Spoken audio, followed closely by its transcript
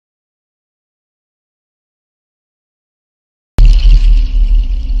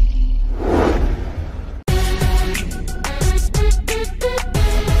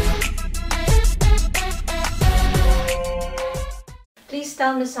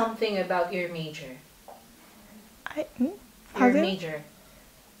tell me something about your major. Your Pardon? major.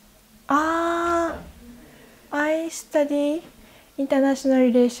 I study international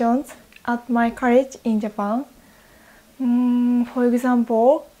relations at my college in Japan. For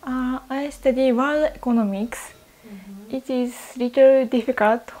example, I study world economics. It is little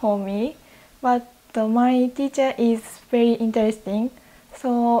difficult for me, but my teacher is very interesting,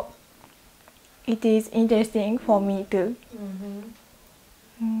 so it is interesting for me too.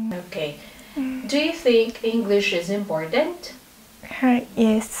 Okay. Do you think English is important?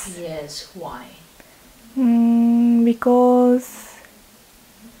 Yes. Yes. Why? Because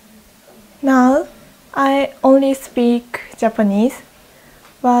now I only speak Japanese,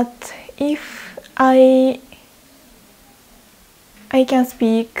 but if I can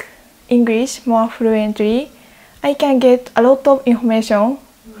speak English more fluently, I can get a lot of information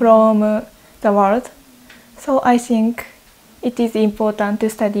from the world. So I think it is important to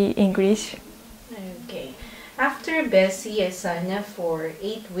study English. Okay. After Bessie Asana for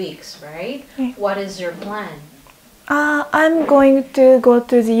 8 weeks, right? What is your plan? I'm going to go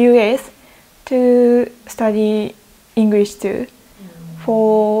to the US to study English too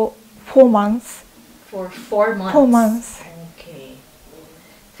for 4 months. For 4 months. 4 months. Okay.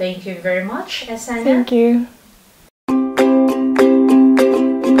 Thank you very much, Asana. Thank you.